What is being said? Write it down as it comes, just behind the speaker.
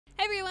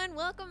everyone,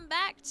 welcome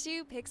back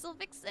to Pixel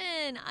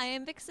Vixen. I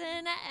am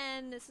Vixen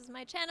and this is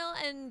my channel,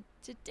 and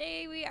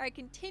today we are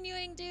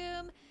continuing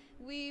Doom.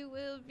 We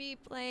will be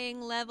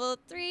playing level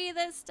 3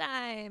 this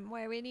time,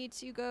 where we need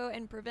to go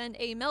and prevent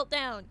a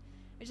meltdown,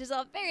 which is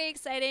all very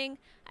exciting.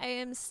 I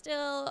am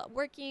still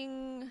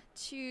working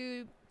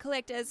to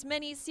collect as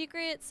many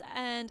secrets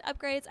and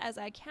upgrades as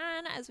I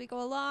can as we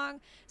go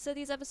along, so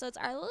these episodes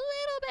are a little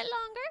bit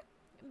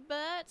longer,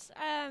 but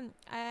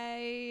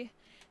I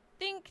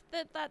think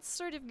that that's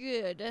sort of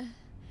good,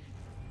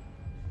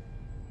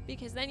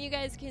 because then you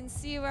guys can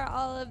see where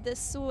all of this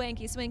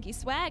swanky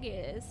swag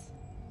is.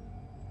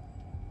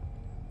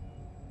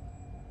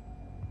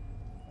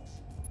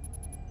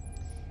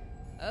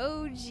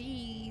 Oh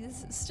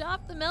geez,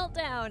 stop the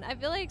meltdown. I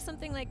feel like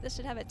something like this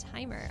should have a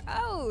timer.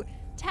 Oh,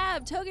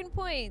 tab, token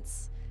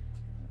points.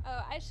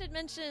 Oh, I should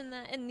mention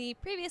that in the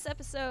previous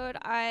episode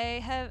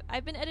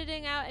I've been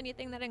editing out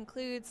anything that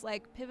includes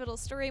like pivotal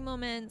story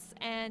moments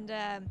and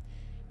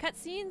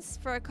cutscenes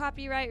for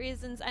copyright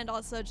reasons, and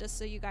also just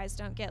so you guys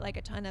don't get like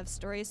a ton of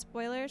story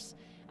spoilers.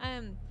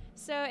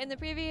 So in the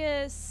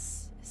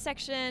previous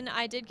section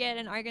I did get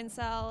an argon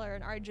cell, or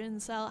an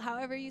argin cell,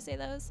 however you say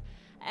those,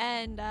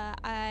 and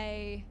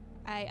I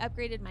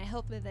upgraded my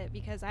health with it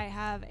because I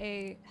have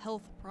a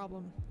health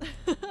problem.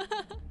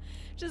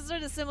 Which is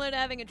sort of similar to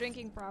having a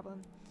drinking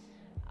problem.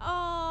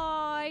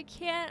 Oh, I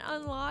can't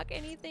unlock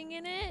anything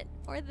in it,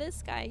 or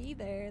this guy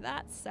either.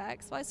 That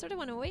sucks. Well, I sort of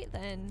want to wait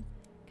then,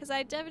 because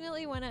I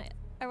definitely want to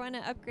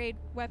upgrade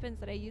weapons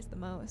that I use the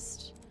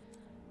most.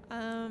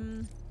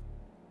 Let's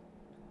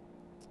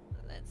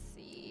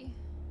see.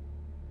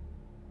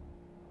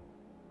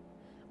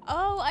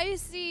 Oh, I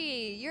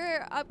see.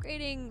 You're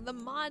upgrading the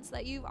mods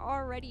that you've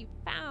already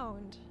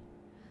found.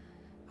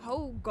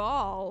 Oh,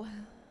 gall.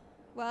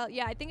 Well,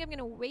 yeah, I think I'm going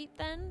to wait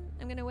then.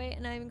 I'm going to wait,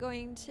 and I'm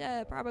going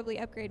to probably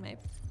upgrade my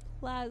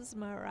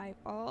plasma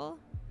rifle.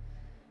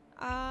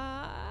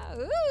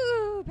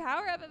 Ooh,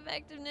 power up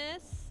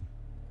effectiveness.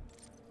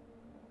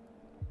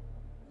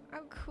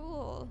 Oh,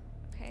 cool.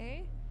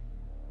 Okay.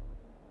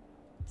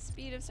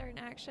 Speed of certain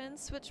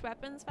actions. Switch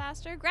weapons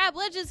faster. Grab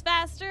ledges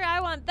faster.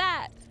 I want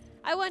that.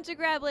 I want to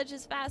grab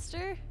ledges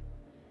faster.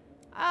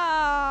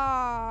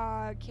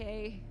 Ah,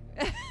 okay.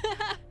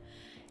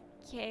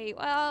 Okay,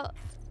 well,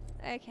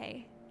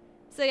 okay.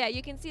 So yeah,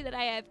 you can see that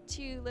I have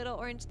 2 little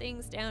orange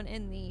things down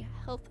in the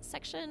health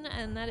section,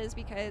 and that is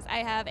because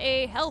I have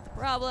a health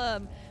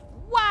problem.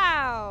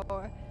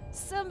 Wow!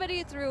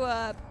 Somebody threw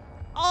up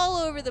all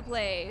over the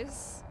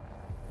place.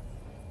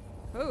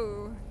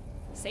 Oh,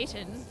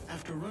 Satan.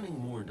 After running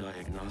more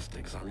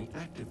diagnostics on the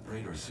active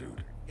Praetor suit,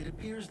 it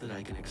appears that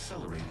I can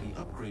accelerate the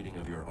upgrading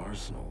of your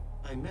arsenal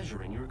by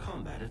measuring your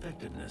combat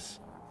effectiveness.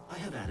 I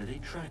have added a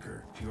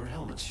tracker to your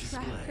helmet's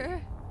display.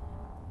 Tracker?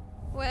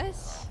 What?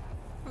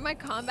 For my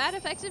combat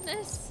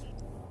effectiveness?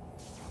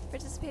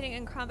 Participating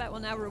in combat will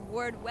now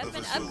reward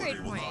weapon upgrade points. The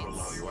facility will not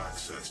allow you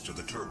access to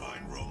the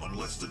turbine room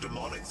unless the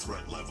demonic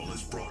threat level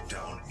is brought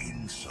down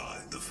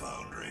inside the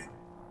foundry.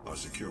 Our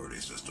security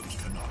systems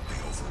cannot be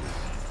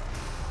overridden.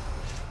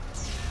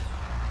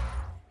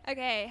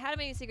 Okay, how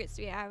many secrets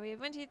do we have? We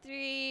have 1, 2,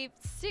 3,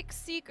 6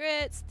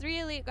 secrets, 3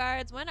 elite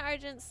guards, 1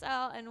 argent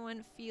cell, and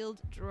 1 field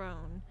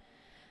drone.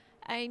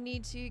 I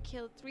need to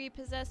kill 3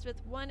 possessed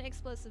with 1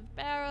 explosive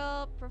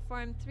barrel,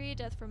 perform 3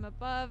 death from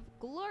above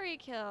glory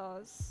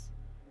kills.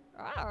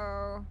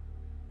 Oh,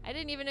 I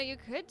didn't even know you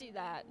could do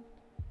that.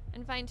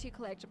 And find 2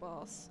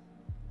 collectibles.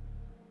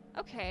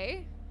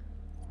 Okay.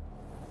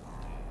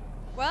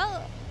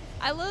 Well,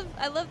 I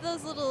love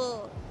those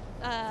little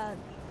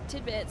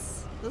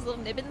tidbits, those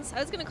little nibbins. I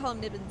was gonna call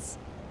them nibbins.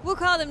 We'll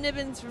call them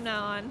nibbins from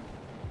now on,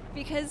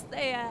 because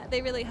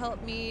they really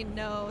help me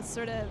know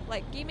sort of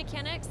like game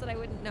mechanics that I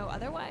wouldn't know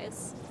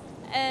otherwise,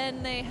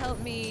 and they help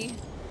me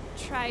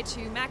try to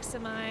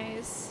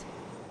maximize.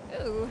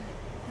 Ooh,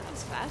 that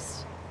was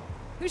fast.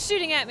 Who's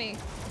shooting at me?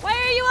 Why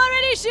are you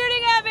already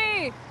shooting at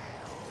me?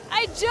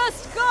 I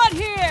just got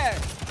here.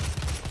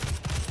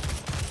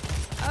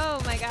 Oh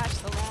my gosh,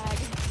 the lag.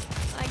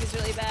 Lag is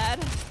really bad.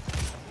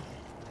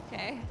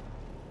 Okay.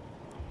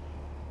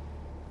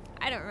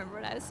 I don't remember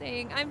what I was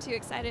saying. I'm too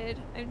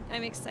excited.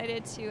 I'm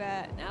excited to,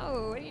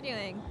 no, what are you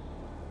doing?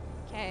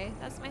 Okay,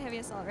 that's my heavy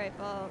assault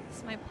rifle. This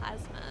is my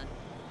plasma.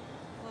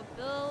 We'll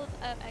build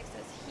up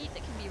excess heat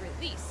that can be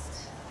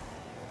released.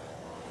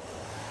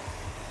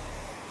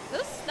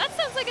 That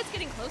sounds like it's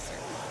getting closer.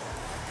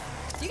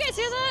 Do you guys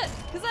hear that?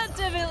 Because that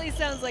definitely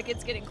sounds like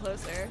it's getting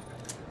closer.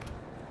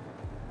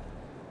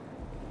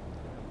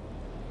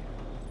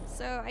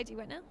 So I do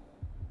what now?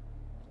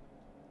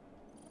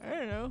 I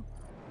don't know.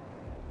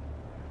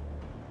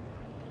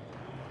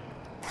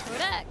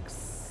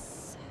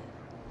 Codex.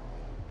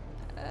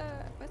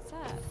 What's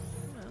that? I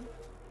don't know.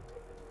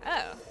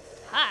 Oh,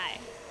 hi.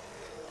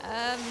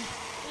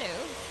 Hello.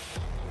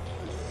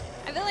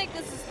 I feel like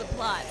this is the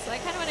plot, so I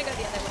kind of want to go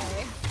the other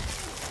way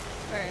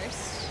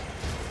first.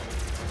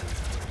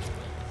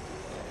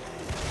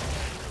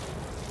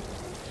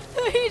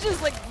 He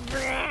just like,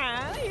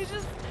 he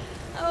just,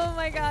 oh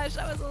my gosh,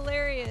 that was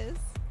hilarious.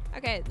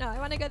 Okay, no, I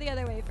want to go the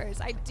other way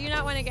first. I do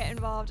not want to get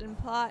involved in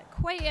plot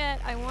quite yet.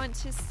 I want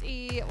to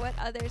see what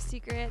other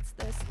secrets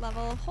this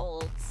level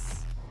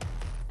holds.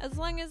 As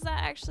long as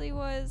that actually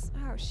was...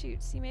 Oh,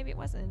 shoot. See, maybe it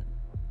wasn't.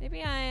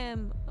 Maybe I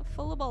am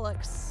full of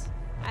bollocks.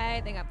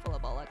 I think I'm full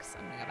of bollocks.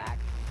 I'm gonna go back.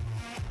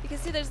 Because,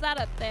 see, there's that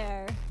up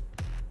there.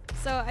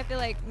 So I feel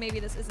like maybe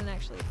this isn't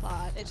actually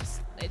plot. It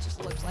just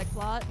looks like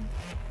plot.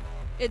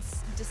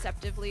 It's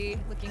deceptively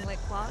looking like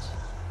plot.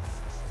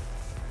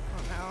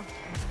 Oh, no.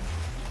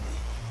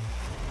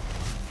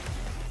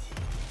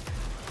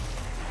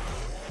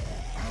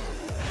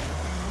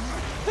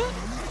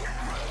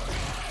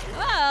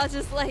 Well, I'll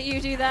just let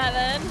you do that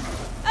then.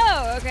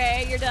 Oh,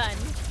 okay, you're done.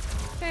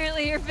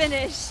 Apparently you're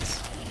finished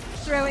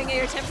throwing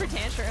your temper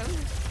tantrum.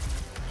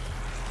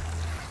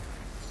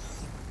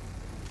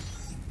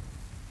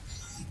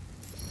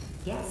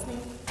 Yes,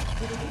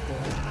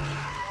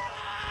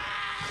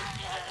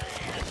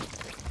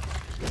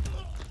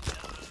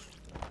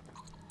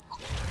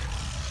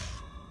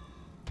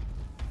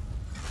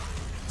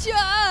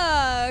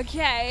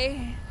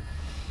 Okay.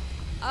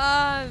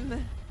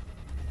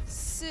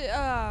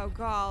 Oh,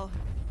 gall.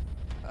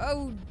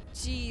 Oh,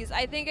 jeez.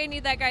 I think I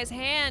need that guy's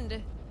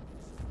hand.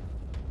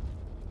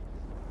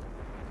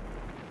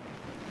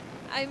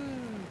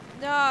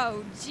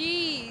 No,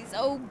 jeez.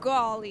 Oh,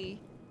 golly.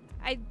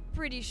 I'm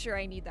pretty sure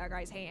I need that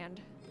guy's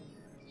hand.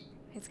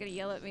 It's gonna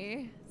yell at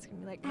me. It's gonna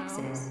be like, no.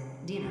 Access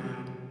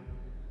denied.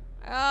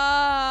 Oh,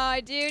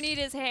 I do need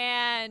his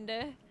hand.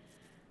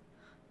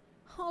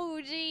 Oh,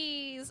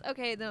 jeez.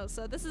 Okay, no,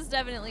 so this is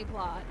definitely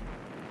plot.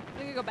 I'm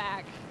gonna go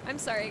back. I'm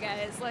sorry,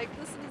 guys. Like,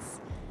 this is...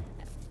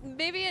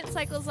 Maybe it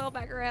cycles all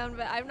back around,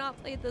 but I've not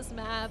played this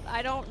map.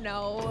 I don't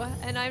know.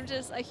 And I'm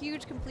just a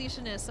huge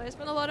completionist, so I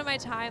spend a lot of my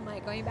time,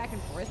 like, going back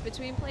and forth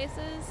between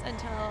places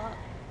until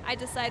I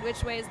decide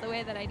which way is the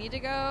way that I need to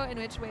go and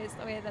which way is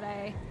the way that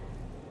I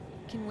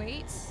can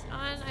wait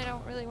on. I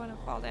don't really want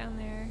to fall down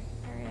there.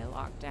 Area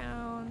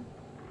lockdown.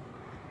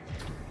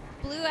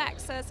 Blue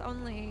access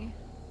only.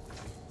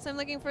 So I'm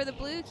looking for the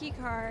blue key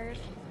card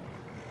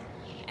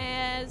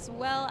as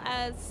well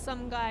as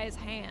some guy's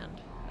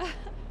hand.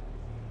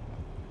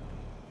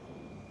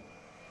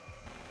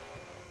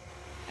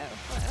 Oh,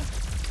 hello.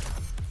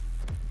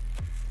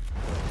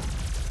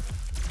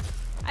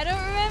 I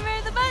don't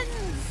remember the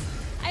buttons!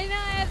 I know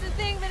I have the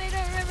thing, but I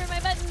don't remember my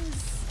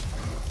buttons.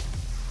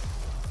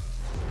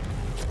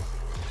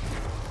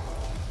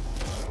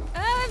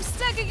 Oh, I'm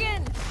stuck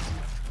again!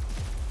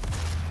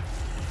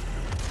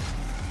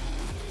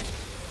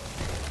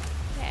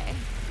 Okay.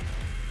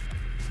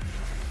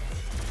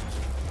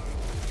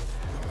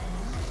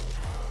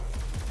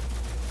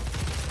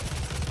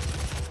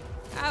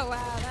 Oh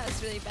wow, that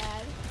was really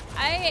bad.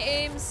 I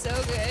aim so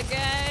good,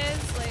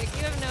 guys. Like,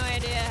 you have no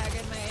idea how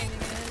good my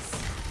aiming is.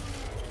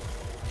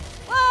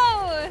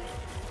 Whoa!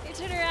 You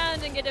turn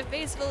around and get a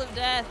face full of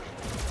death.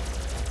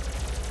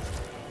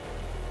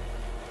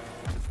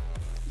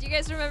 Do you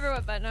guys remember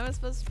what button I was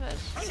supposed to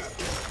push?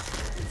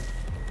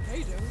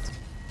 I don't.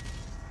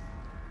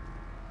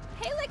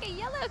 Hey, like a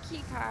yellow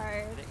key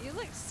card. You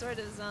look sort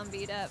of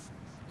zombied up,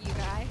 you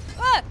guy.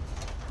 Ah!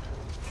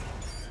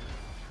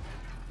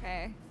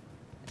 Okay.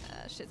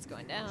 Shit's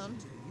going down.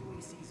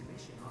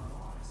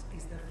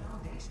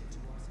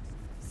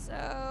 So,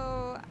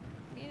 I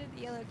needed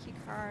the yellow key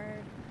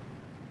card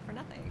for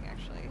nothing,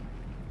 actually.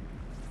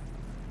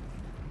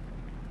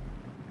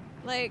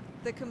 Like,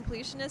 the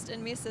completionist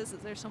in me says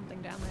that there's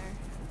something down there.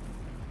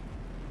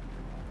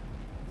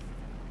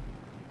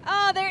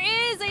 Oh, there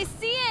is! I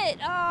see it!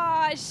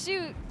 Oh,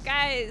 shoot.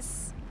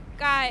 Guys.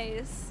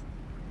 Guys.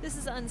 This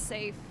is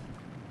unsafe.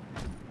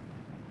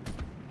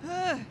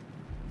 Ugh.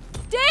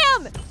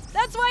 Damn!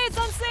 That's why it's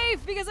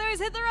unsafe! Because I always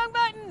hit the wrong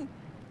button!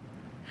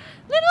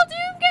 Little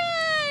Doom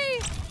Guy!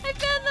 I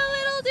found the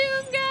Little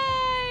Doom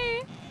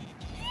Guy!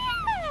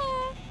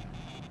 Yeah!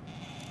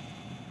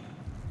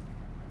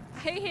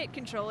 I hit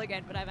control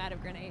again, but I'm out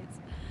of grenades.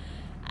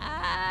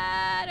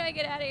 How do I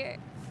get out of here?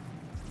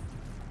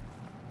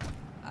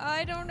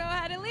 I don't know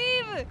how to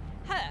leave!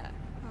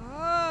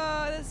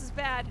 Oh, this is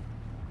bad.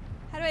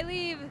 How do I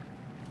leave?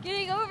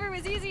 Getting over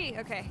was easy.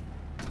 Okay.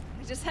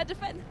 I just had to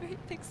find the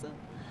right pixel.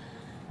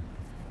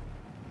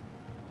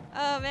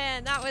 Oh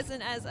man, that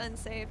wasn't as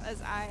unsafe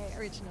as I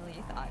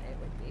originally thought it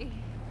would be.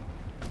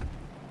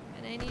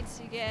 And I need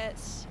to get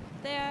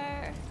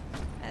there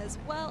as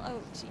well.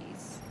 Oh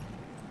jeez.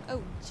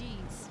 Oh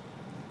jeez.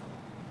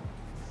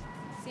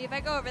 See, if I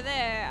go over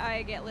there,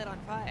 I get lit on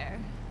fire.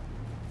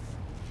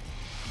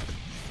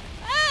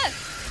 Ah!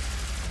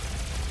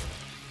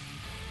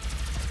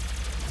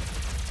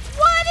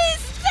 What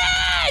is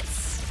that?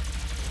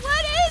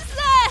 What is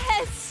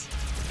that?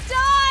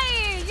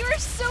 Die! You're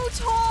so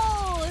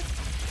tall!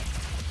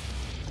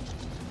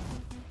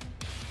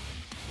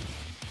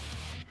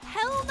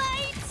 Hell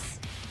Knight!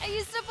 I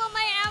used up all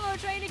my ammo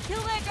trying to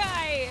kill that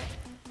guy!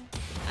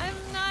 I'm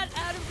not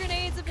out of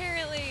grenades,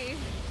 apparently.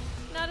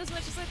 Not as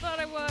much as I thought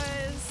I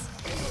was.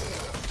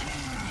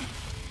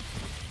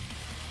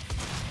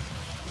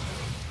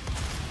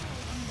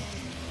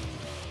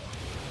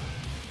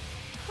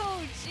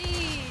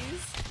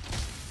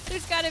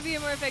 gotta be a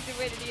more effective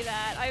way to do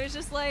that. I was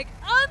just like,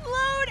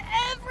 unload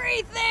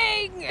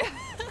everything!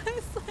 I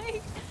was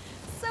like,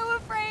 so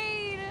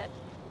afraid.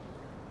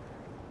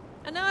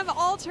 And now I've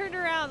all turned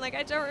around. Like,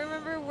 I don't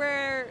remember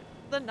where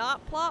the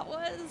not plot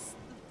was.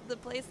 The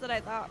place that I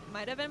thought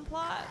might have been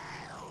plot.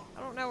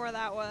 I don't know where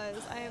that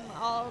was. I am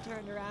all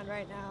turned around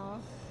right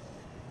now.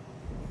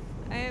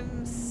 I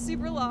am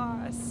super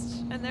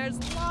lost. And there's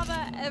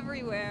lava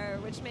everywhere,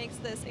 which makes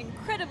this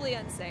incredibly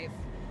unsafe.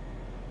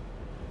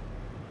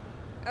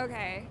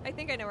 Okay, I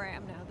think I know where I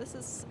am now. This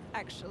is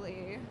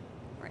actually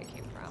where I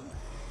came from.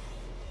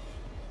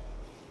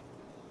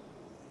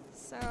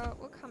 So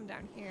we'll come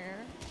down here,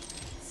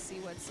 see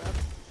what's up.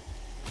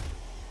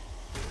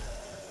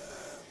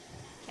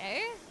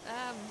 Okay,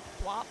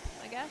 blop,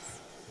 I guess.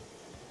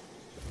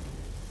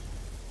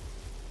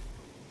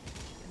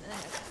 And then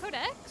a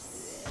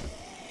codex.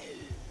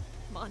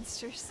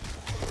 Monsters.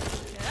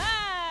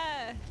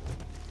 Ah!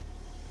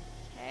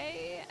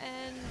 Okay,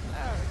 and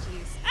oh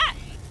jeez. Ah!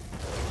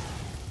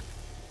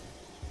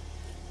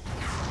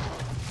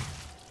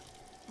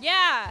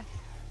 Yeah!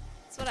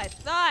 That's what I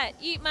thought.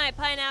 Eat my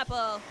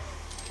pineapple.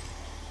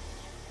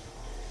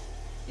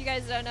 If you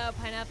guys don't know,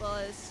 pineapple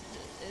is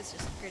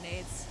just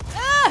grenades.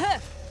 Ah!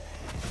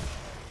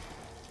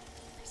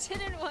 I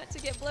didn't want to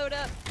get blowed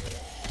up.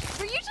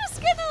 Were you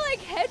just gonna like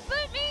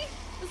headbutt me?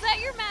 Was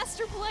that your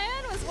master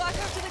plan? Was walk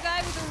up to the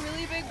guy with a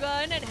really big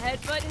gun and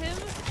headbutt him?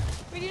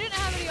 I mean, you didn't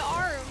have any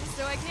arms,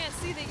 so I can't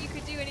see that you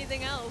could do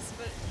anything else,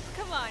 but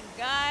come on,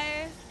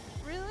 guy.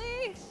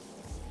 Really?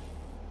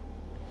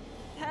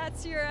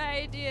 That's your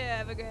idea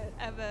of a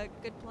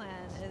good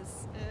plan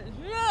is,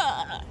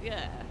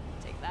 yeah,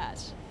 take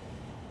that.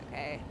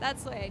 Okay,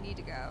 that's the way I need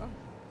to go.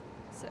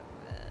 So,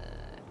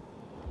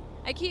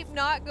 I keep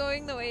not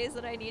going the ways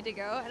that I need to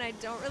go, and I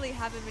don't really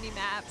have a mini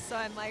map, so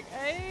I'm like,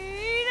 I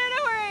don't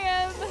know where I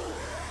am.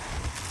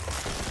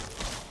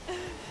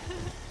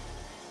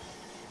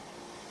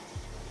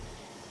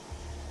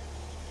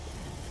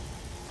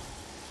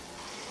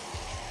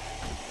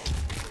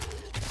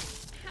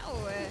 How?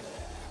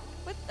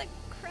 What the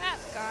crap,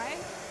 guy?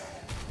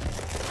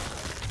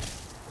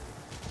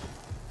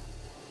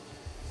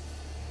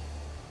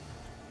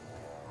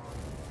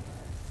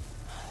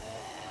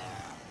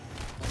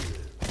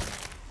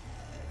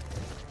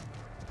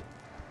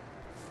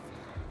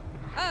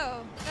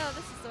 Oh, no,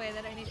 this is the way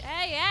that I need.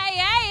 Hey, hey,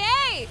 hey,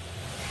 hey!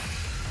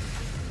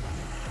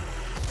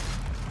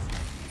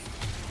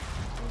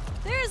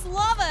 There's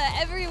lava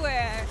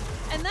everywhere,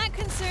 and that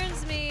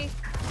concerns me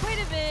quite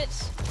a bit.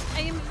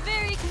 I am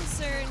very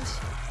concerned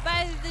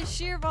by the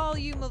sheer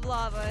volume of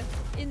lava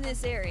in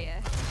this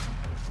area.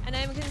 And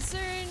I'm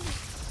concerned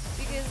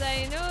because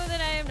I know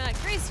that I am not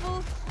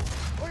graceful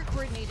or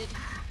coordinated.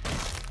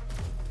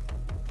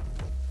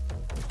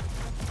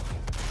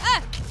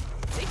 Ah!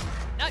 See?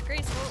 Not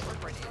graceful or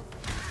coordinated.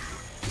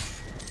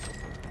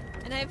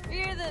 And I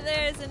fear that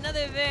there's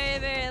another very,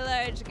 very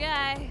large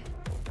guy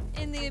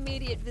in the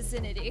immediate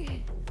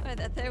vicinity. Or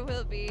that there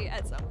will be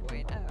at some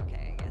point. Oh,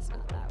 okay, I guess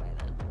not that way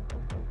then.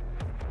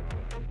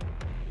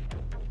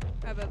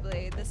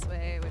 Probably this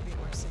way would be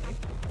more safe.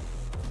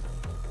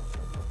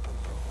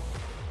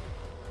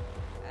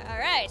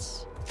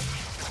 Alright.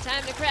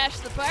 Time to crash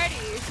the party.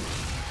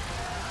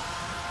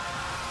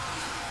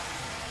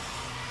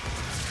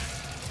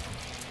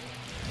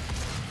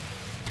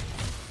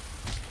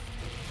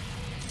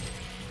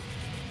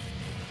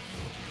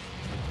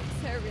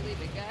 Is there a really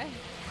big guy?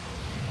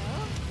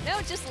 Oh,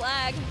 no, just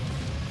lag.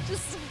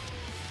 Just.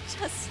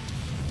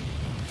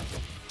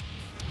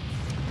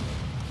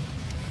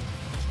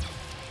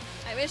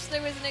 I wish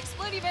there was an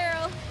explodey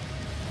barrel.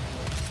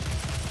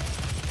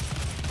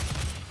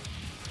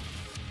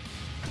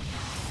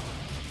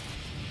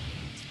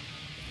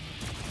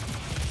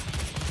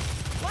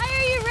 Why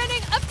are you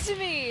running up to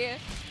me?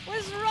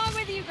 What's wrong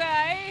with you,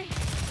 guy?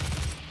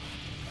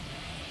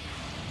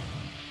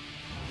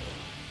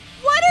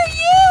 What are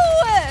you?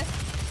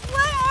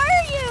 What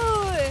are you?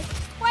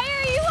 Why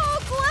are you all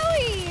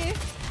glowy?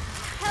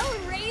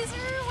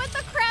 Hellraiser? What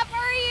the crap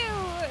are you?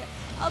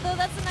 Although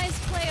that's a nice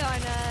play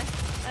on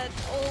an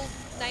old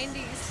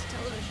 90s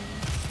television.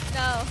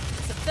 No,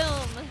 it's a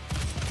film.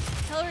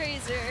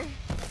 Hellraiser.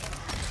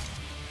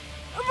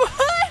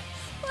 What?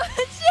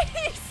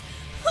 Jeez!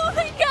 Oh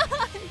my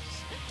gosh!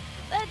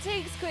 That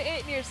takes quit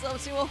hitting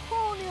yourself to a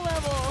whole new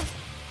level.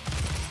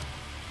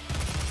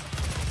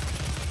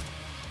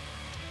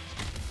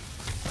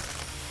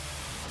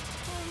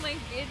 Oh my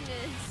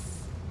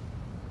goodness.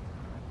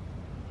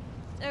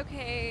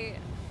 Okay.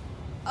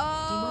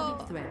 Oh.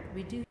 Demonic threat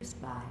reduced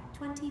by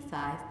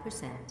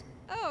 25%.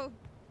 Oh,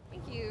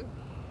 thank you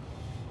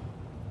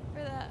for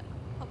that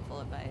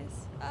helpful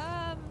advice.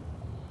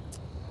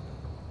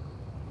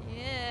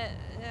 Yeah,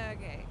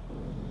 okay.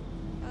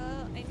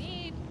 Well, I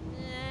need...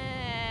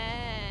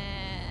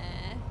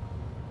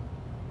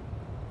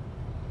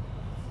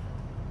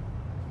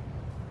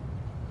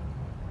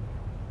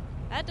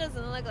 That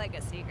doesn't look like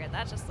a secret.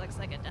 That just looks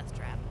like a death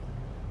trap.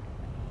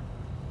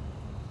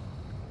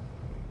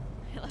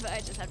 But I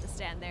just have to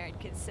stand there and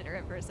consider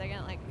it for a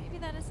second. Like, maybe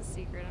that is a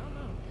secret. I don't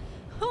know.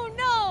 Oh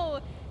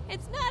no!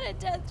 It's not a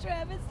death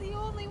trap. It's the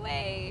only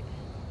way.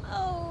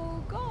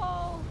 Oh,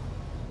 go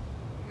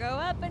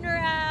up and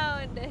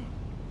around.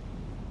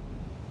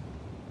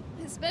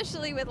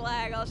 Especially with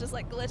lag, I'll just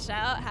like glitch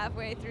out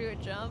halfway through a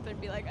jump and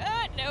be like,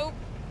 ah, nope.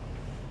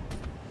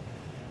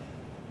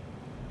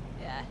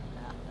 Yeah,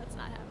 no, that's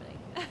not happening.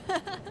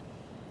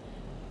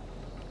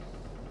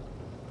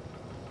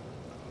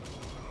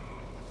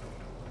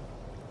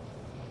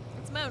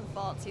 It's my own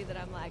fault too that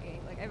I'm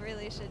lagging. Like I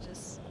really should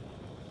just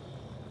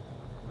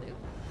loop.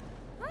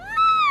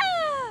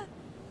 Ah!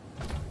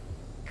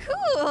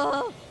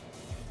 Cool!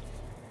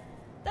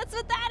 That's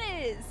what that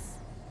is!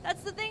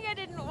 That's the thing I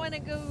didn't want to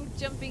go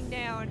jumping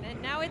down,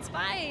 and now it's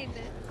fine.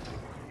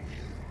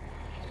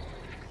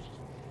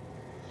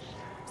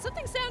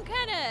 Something sound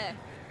kind of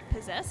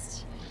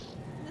possessed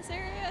in this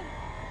area.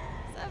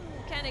 So I'm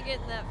kind of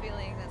getting that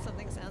feeling that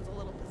something sounds a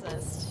little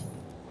possessed.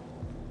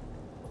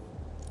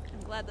 I'm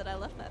glad that I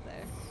left that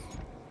there.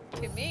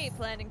 Look at me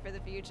planning for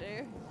the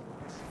future.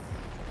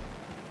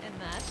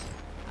 And that.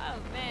 Oh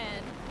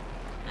man,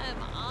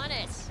 I'm on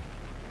it.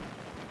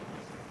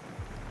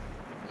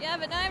 Yeah,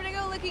 but now I have to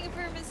go looking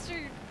for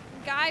Mr.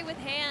 Guy with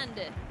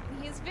Hand.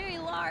 He is very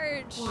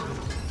large.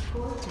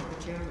 Core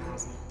temperature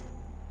rising.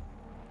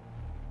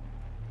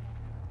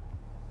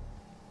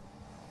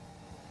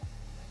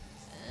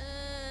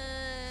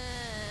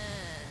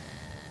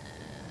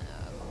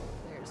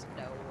 There's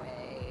no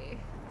way.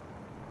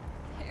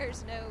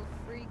 There's no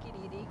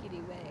freakity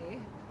deekity way.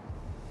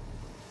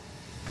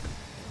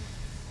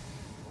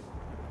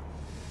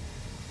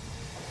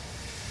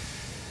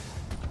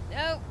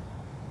 Nope.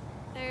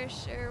 There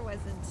sure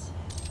wasn't.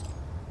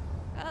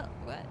 Oh,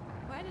 what?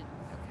 Why did...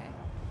 Okay.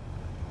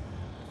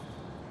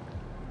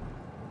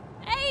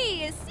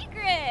 Hey, a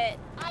secret!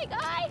 Hi,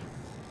 guy!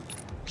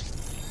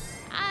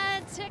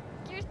 I took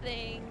your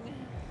thing.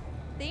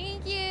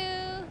 Thank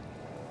you!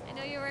 I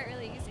know you weren't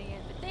really using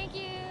it, but thank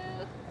you!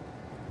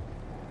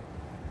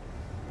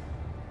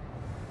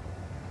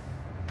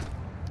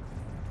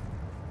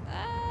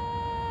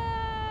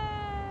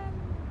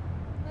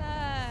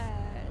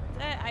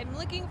 I'm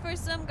looking for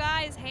some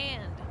guy's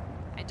hand.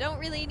 I don't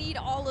really need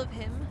all of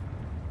him.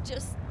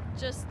 Just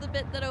the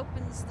bit that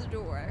opens the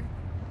door.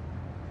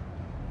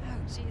 Oh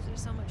jeez,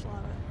 there's so much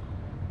lava.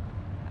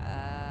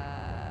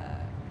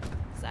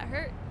 Does that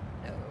hurt?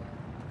 No.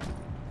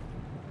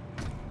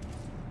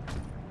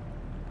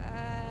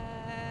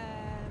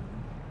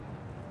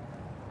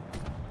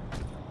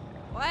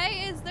 Why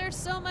is there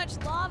so much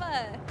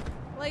lava?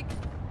 Like,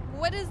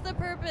 what is the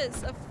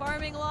purpose of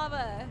farming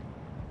lava?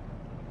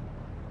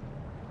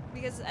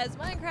 Because as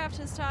Minecraft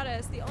has taught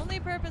us, the only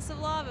purpose of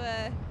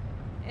lava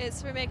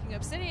is for making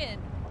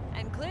obsidian.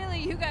 And clearly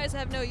you guys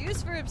have no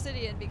use for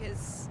obsidian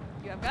because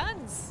you have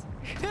guns.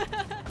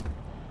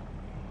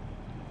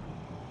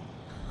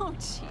 Oh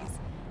jeez.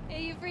 Are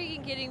you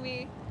freaking kidding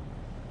me?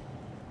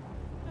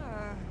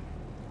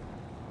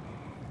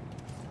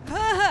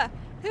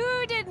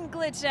 Who didn't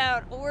glitch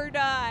out or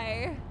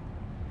die?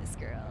 This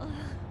girl.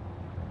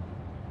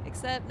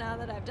 Except now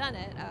that I've done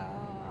it.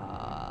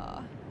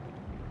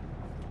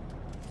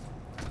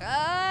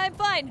 I'm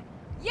fine.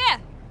 Yeah.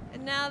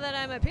 And now that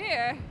I'm up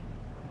here,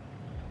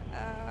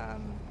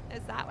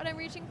 is that what I'm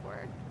reaching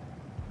for?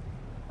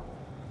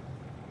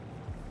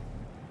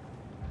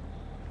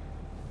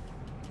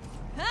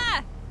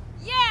 Ha!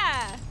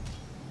 Yeah.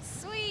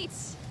 Sweet.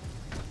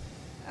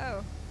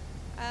 Oh.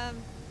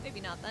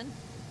 Maybe not then.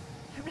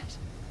 I'm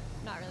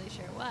not really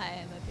sure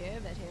why I'm up here,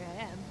 but here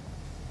I am.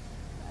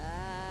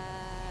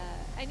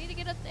 I need to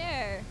get up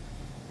there.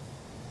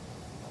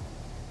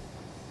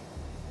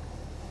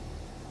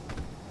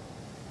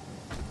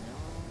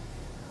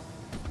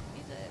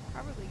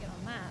 Probably get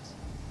on that,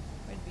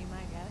 would be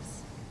my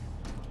guess.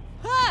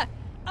 Ha!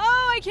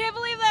 Oh, I can't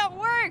believe that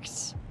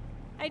worked!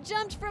 I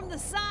jumped from the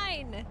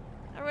sign,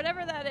 or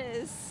whatever that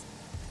is.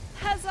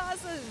 That's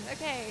awesome.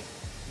 Okay,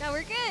 now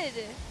we're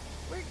good.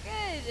 We're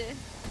good.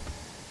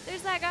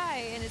 There's that guy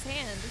in his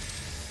hand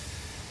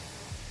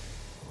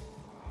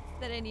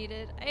that I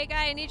needed. Hey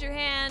guy, I need your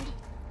hand.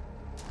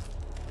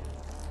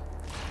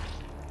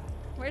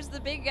 Where's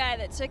the big guy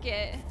that took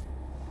it?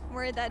 I'm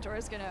worried that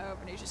door's gonna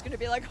open. He's just gonna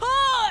be like,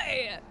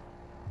 hi!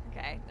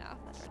 Okay, no,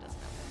 that door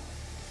doesn't open.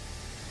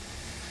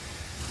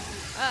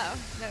 Oh,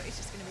 no, he's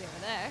just gonna be over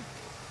there.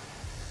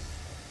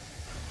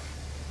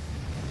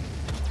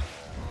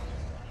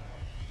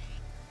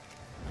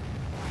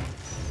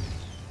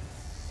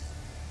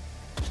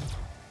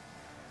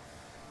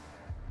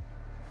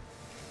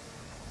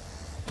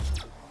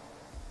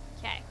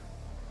 Okay.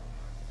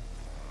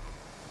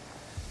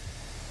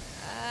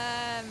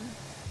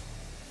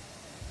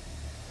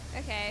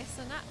 Okay,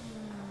 so not...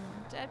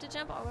 do I have to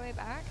jump all the way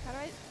back? How do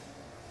I...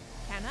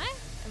 Can I?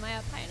 Am I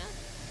up high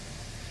enough?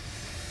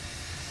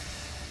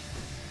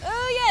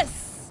 Oh,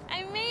 yes!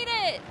 I made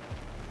it!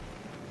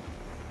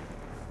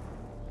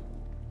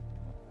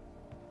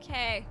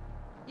 Okay.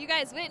 You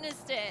guys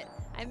witnessed it.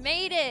 I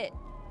made it!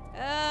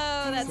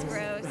 Oh, that's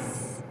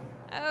gross.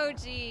 Oh,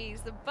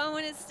 geez. The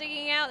bone is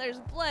sticking out. There's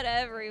blood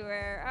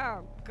everywhere.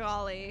 Oh,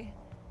 golly.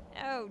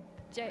 Oh,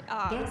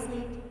 Gas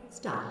leak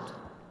stopped.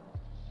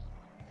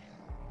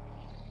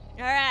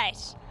 All right.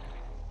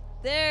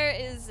 There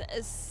is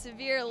a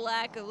severe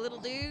lack of little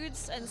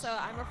dudes, and so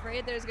I'm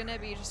afraid there's gonna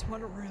be just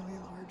one really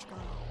large guy.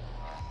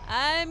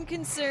 I'm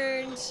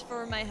concerned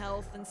for my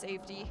health and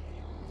safety.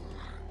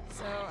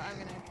 So I'm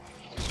gonna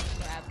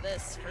grab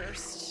this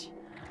first.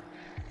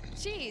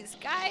 Jeez,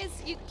 guys,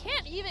 you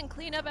can't even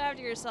clean up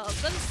after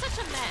yourselves. That is such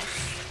a mess.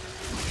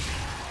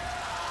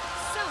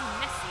 So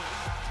messy.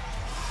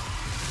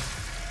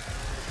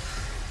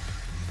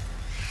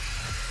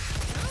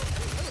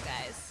 Oh,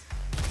 guys.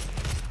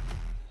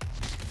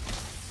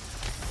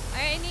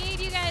 I need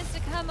you guys to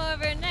come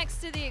over next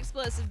to the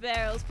explosive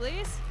barrels,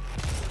 please.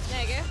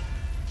 There you go.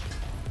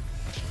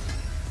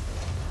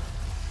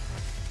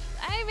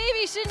 I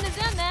maybe shouldn't have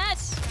done that.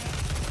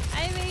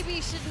 I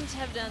maybe shouldn't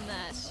have done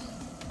that.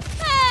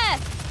 Ah!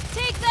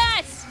 Take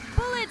that!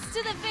 Bullets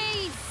to the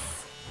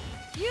face!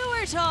 You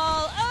were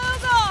tall. Oh,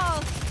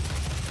 God!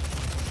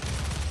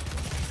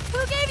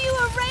 Who gave you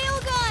a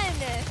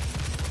railgun?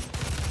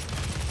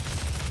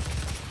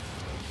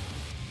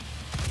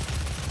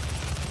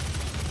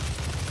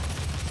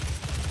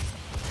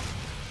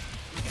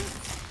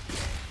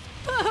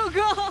 Oh,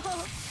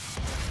 God!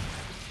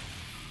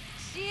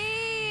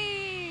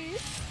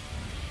 Jeez!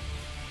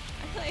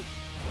 I'm like,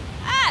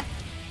 ah!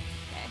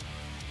 Okay.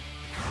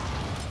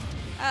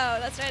 Oh,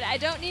 that's right. I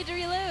don't need to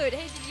reload.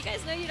 Hey, did you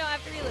guys know you don't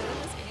have to reload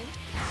in this game?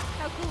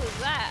 How cool is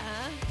that,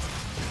 huh?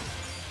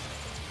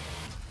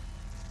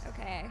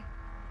 Okay.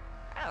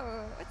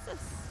 Oh, what's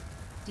this?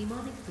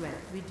 Demonic threat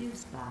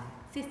reduced by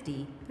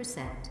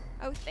 50%.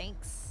 Oh,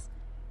 thanks.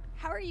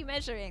 How are you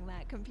measuring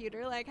that,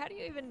 computer? Like, how do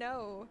you even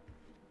know?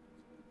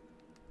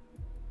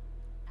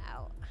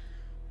 Ow.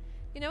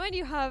 You know when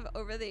you have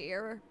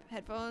over-the-ear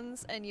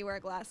headphones and you wear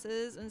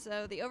glasses, and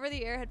so the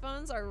over-the-ear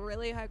headphones are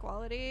really high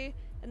quality,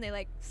 and they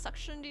like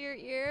suction to your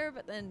ear,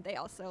 but then they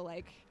also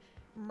like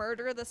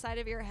murder the side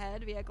of your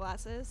head via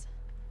glasses?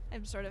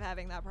 I'm sort of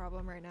having that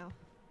problem right now.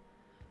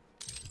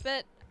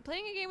 But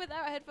playing a game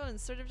without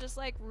headphones sort of just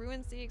like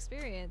ruins the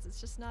experience. It's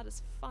just not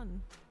as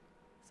fun.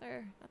 Is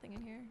there nothing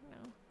in here?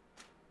 No.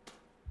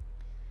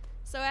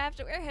 So I have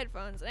to wear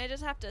headphones and I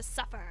just have to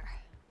suffer.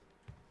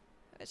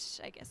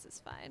 Which I guess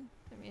is fine.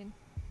 I mean,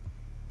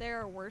 there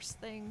are worse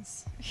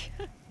things.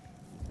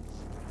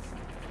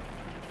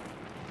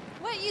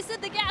 What? You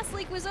said the gas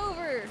leak was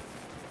over!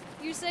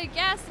 You said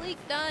gas leak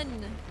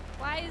done!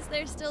 Why is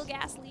there still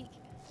gas leak?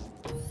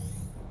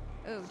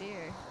 Oh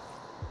dear.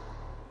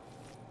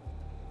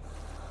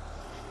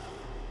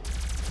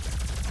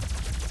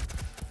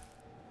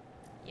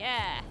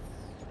 Yeah.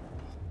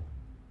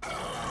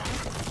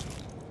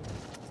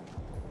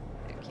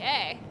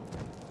 Okay.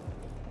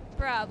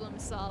 Problem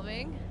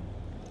solving.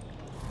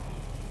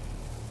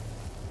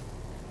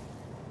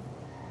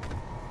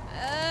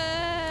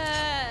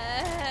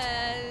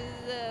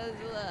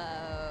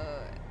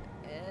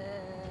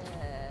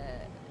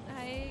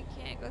 I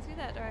can't go through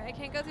that door. I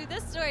can't go through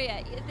this door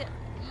yet.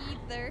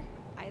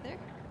 Either.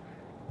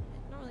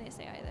 Normally I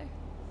say either.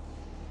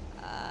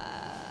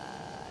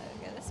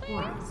 Go this way.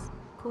 Warning.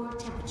 Core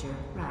temperature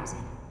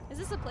rising. Is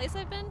this a place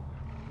I've been?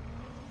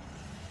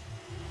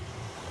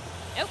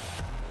 Nope.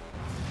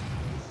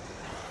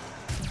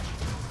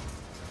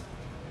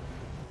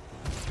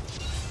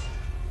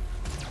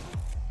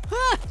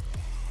 Ah!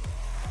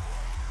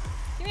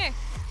 Come here.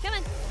 Come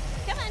on.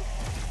 Come on.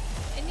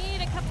 I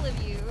need a couple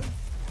of you.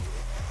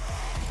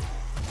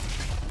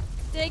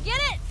 Did I get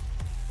it?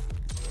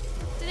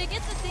 Did I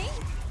get the thing?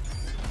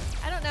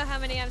 I don't know how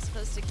many I'm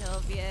supposed to kill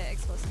via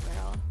explosive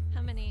barrel.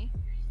 How many?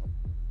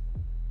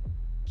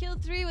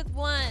 Killed 3 with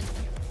 1.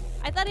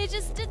 I thought I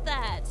just did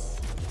that.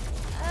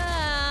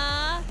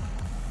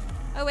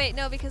 Oh wait,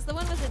 no, because the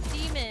one was a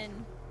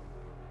demon.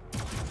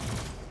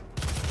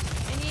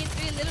 I need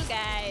 3 little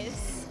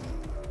guys.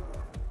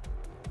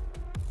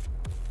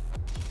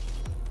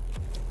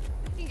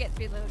 I can get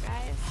 3 little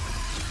guys.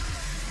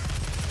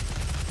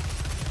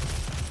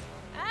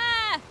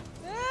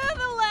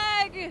 The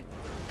lag!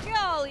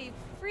 Golly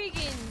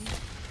freaking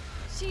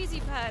cheesy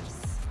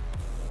puffs.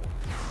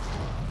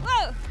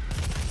 Whoa!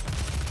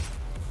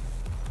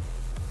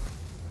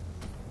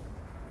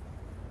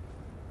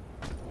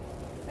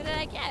 What did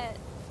I get?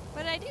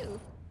 What did I do?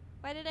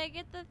 Why did I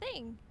get the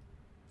thing?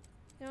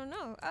 I don't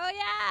know. Oh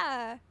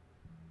yeah!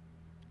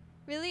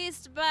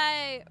 Released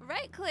by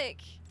right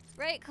click.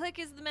 Right click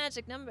is the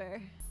magic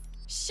number.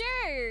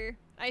 Sure!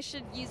 I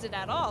should use it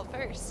at all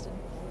first.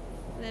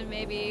 And then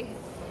maybe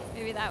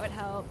that would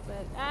help,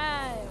 but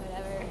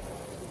whatever.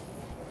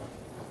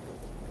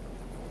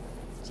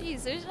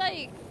 Jeez, there's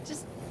like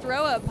just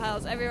throw up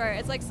piles everywhere.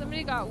 It's like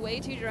somebody got way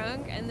too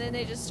drunk and then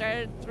they just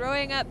started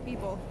throwing up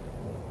people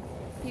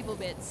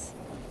bits.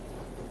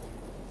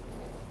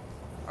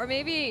 Or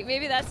maybe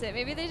that's it.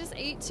 Maybe they just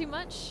ate too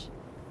much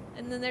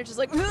and then they're just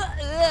like, ooh,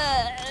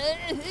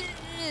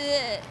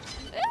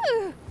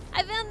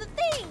 I found the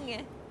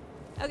thing.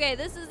 Okay,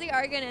 this is the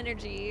argon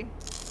energy.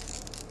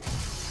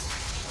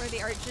 or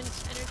the Argent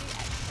energy.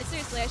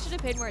 Seriously, I should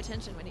have paid more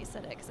attention when he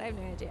said it because I have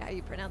no idea how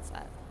you pronounce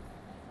that.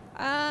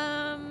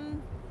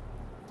 And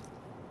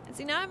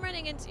see, now I'm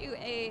running into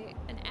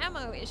an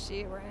ammo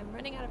issue where I'm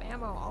running out of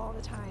ammo all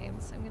the time,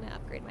 so I'm gonna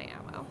upgrade my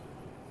ammo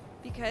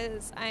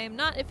because I am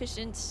not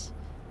efficient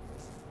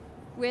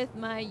with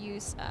my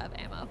use of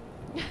ammo.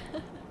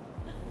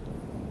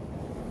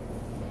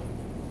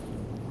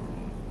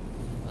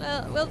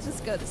 Well, we'll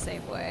just go the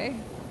same way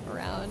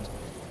around.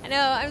 I know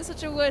I'm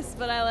such a wuss,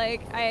 but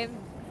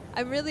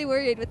I'm really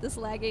worried with this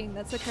lagging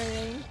that's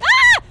occurring.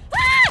 Ah!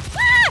 Ah!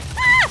 Ah!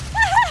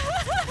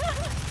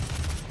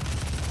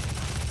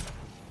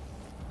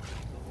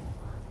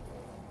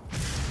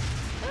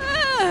 Ah!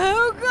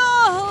 Oh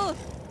god!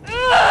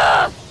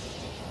 Ah!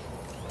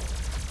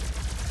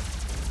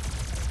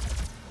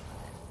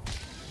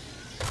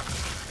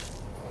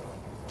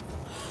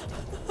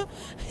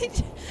 He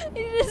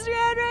just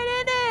ran right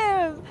into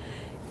him.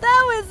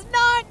 That was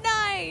not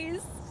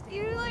nice.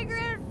 You like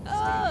ran.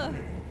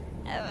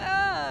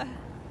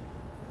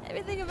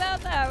 Everything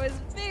about that was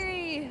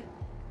very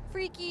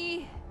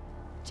freaky.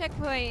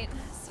 Checkpoint.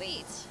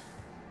 Sweet.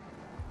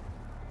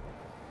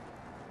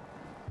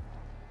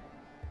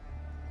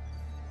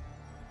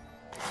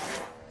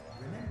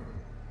 Remember,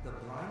 the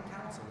blind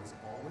council is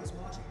always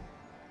watching.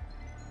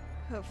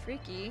 Oh,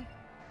 freaky.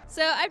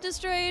 So I've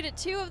destroyed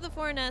 2 of the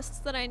 4 nests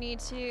that I need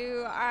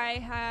to.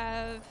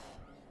 I've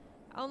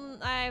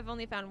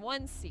only found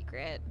 1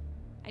 secret.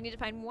 I need to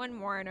find 1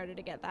 more in order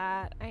to get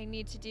that. I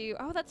need to do,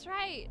 oh, that's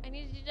right. I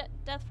need to do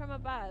death from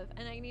above.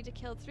 And I need to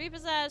kill 3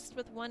 possessed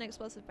with 1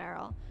 explosive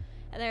barrel.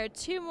 And there are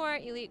 2 more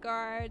elite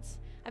guards.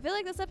 I feel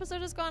like this episode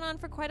has gone on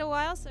for quite a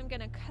while, so I'm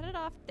gonna cut it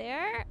off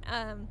there.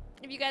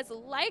 If you guys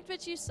liked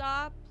what you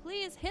saw,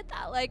 please hit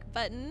that like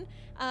button.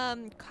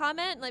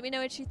 Comment, let me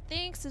know what you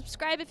think.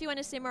 Subscribe if you want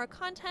to see more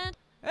content.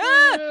 Ah!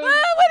 Ah!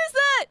 What is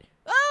that?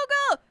 Oh,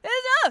 go!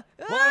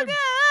 Oh,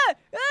 God!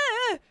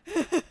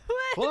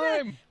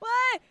 Climb!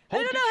 Why? I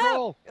Hold don't know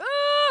control! how.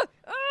 Oh!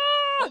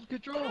 Oh! Hold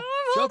control! I'm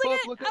Jump holding up,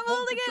 it! look at I'm hold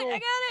holding it! control. I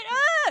got it!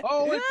 Ah!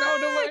 Oh, it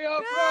found a way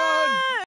up! Ah! Run!